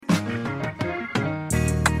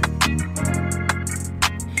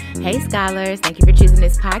Hey scholars, thank you for choosing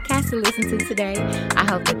this podcast to listen to today. I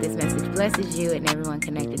hope that this message blesses you and everyone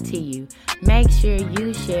connected to you. Make sure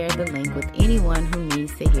you share the link with anyone who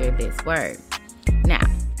needs to hear this word. Now,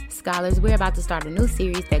 scholars, we're about to start a new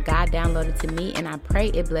series that God downloaded to me, and I pray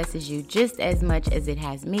it blesses you just as much as it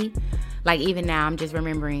has me. Like even now, I'm just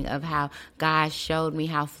remembering of how God showed me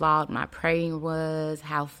how flawed my praying was,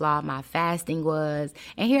 how flawed my fasting was,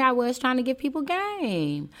 and here I was trying to give people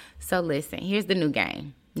game. So listen, here's the new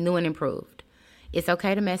game. New and improved. It's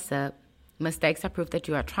okay to mess up. Mistakes are proof that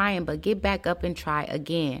you are trying, but get back up and try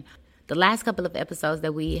again. The last couple of episodes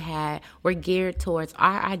that we had were geared towards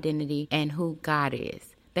our identity and who God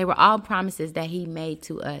is. They were all promises that he made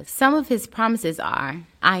to us. Some of his promises are,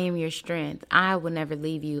 I am your strength. I will never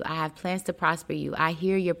leave you. I have plans to prosper you. I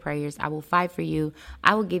hear your prayers. I will fight for you.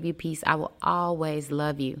 I will give you peace. I will always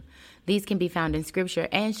love you. These can be found in scripture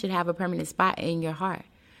and should have a permanent spot in your heart.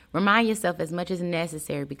 Remind yourself as much as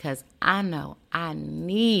necessary because I know I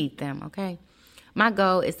need them, okay? My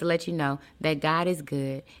goal is to let you know that God is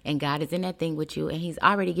good and God is in that thing with you and he's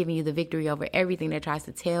already given you the victory over everything that tries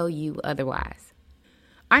to tell you otherwise.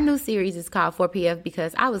 Our new series is called 4PF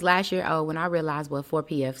because I was last year old when I realized what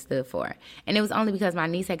 4PF stood for. And it was only because my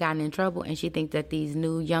niece had gotten in trouble and she thinks that these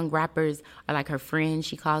new young rappers are like her friends.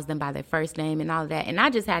 She calls them by their first name and all of that. And I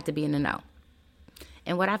just had to be in the know.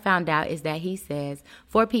 And what I found out is that he says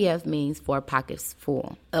 4PF means 4 pockets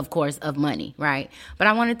full, of course, of money, right? But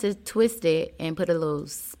I wanted to twist it and put a little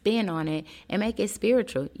spin on it and make it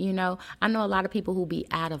spiritual. You know, I know a lot of people who be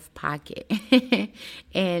out of pocket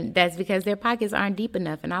and that's because their pockets aren't deep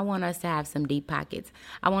enough. And I want us to have some deep pockets.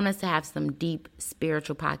 I want us to have some deep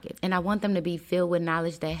spiritual pockets. And I want them to be filled with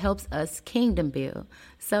knowledge that helps us kingdom build.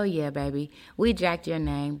 So yeah, baby, we jacked your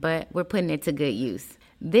name, but we're putting it to good use.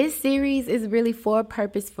 This series is really for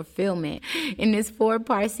purpose fulfillment. In this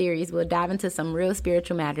 4-part series, we'll dive into some real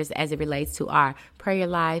spiritual matters as it relates to our prayer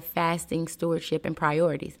life, fasting, stewardship, and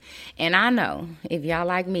priorities. And I know if y'all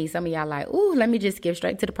like me, some of y'all like, ooh, let me just skip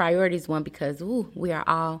straight to the priorities one because, ooh, we are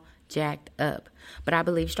all jacked up. But I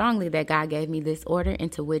believe strongly that God gave me this order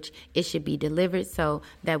into which it should be delivered so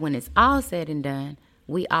that when it's all said and done,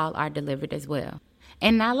 we all are delivered as well.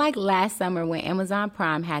 And not like last summer when Amazon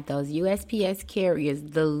Prime had those USPS carriers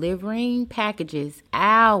delivering packages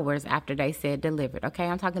hours after they said delivered. Okay,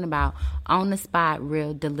 I'm talking about on the spot,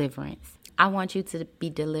 real deliverance. I want you to be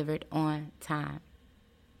delivered on time.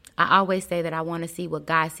 I always say that I want to see what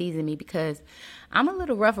God sees in me because I'm a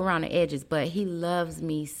little rough around the edges, but he loves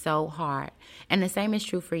me so hard. And the same is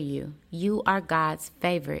true for you. You are God's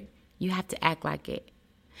favorite. You have to act like it.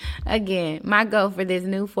 Again, my goal for this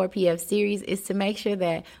new 4PF series is to make sure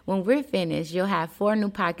that when we're finished, you'll have 4 new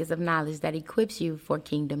pockets of knowledge that equips you for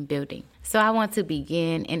kingdom building. So I want to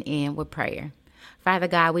begin and end with prayer. Father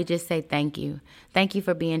God, we just say thank you. Thank you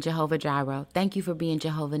for being Jehovah Jireh. Thank you for being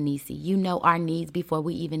Jehovah Nissi. You know our needs before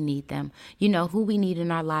we even need them. You know who we need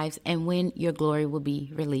in our lives and when your glory will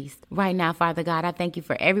be released. Right now, Father God, I thank you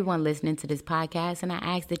for everyone listening to this podcast, and I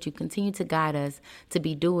ask that you continue to guide us to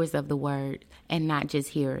be doers of the word and not just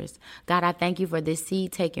hearers. God, I thank you for this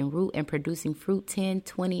seed taking root and producing fruit 10,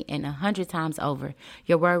 20, and 100 times over.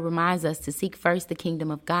 Your word reminds us to seek first the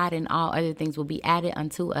kingdom of God, and all other things will be added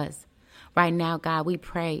unto us. Right now, God, we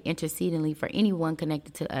pray intercedingly for anyone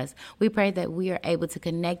connected to us. We pray that we are able to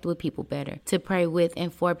connect with people better, to pray with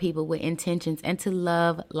and for people with intentions, and to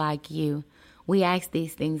love like you. We ask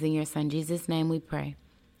these things in your son, Jesus' name we pray.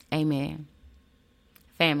 Amen.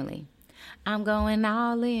 Family, I'm going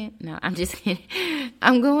all in. No, I'm just kidding.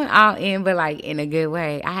 I'm going all in, but like in a good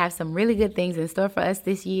way. I have some really good things in store for us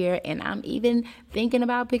this year, and I'm even thinking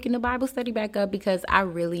about picking the Bible study back up because I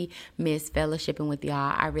really miss fellowshipping with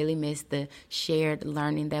y'all. I really miss the shared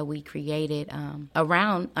learning that we created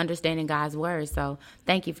around understanding God's word. So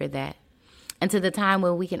thank you for that. Until the time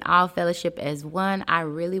when we can all fellowship as one, I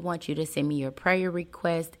really want you to send me your prayer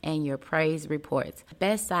requests and your praise reports. The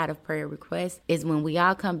best side of prayer requests is when we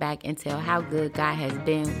all come back and tell how good God has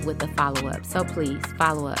been with the follow-up. So please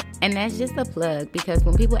follow up. And that's just a plug because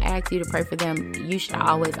when people ask you to pray for them, you should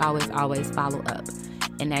always, always, always follow up.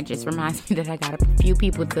 And that just reminds me that I got a few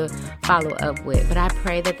people to follow up with. But I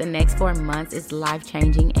pray that the next 4 months is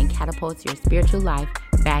life-changing and catapults your spiritual life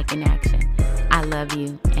back in action. I love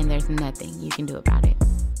you, and there's nothing you can do about it.